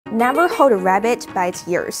Never hold a rabbit by its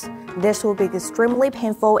ears. This will be extremely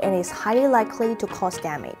painful and is highly likely to cause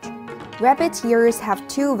damage. Rabbit ears have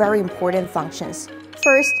two very important functions.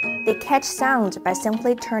 First, they catch sound by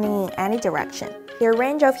simply turning in any direction. Their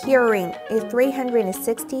range of hearing is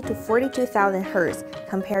 360 to 42,000 Hz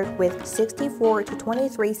compared with 64 to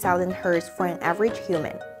 23,000 Hz for an average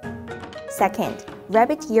human. Second,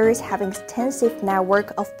 rabbit ears have an extensive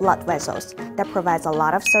network of blood vessels that provides a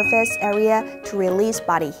lot of surface area to release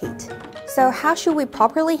body heat. So how should we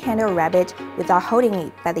properly handle a rabbit without holding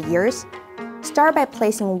it by the ears? Start by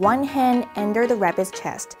placing one hand under the rabbit's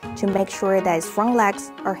chest to make sure that its front legs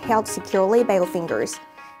are held securely by your fingers.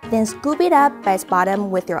 Then scoop it up by its bottom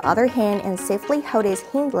with your other hand and safely hold its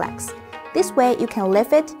hind legs. This way you can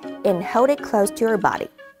lift it and hold it close to your body.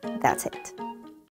 That's it.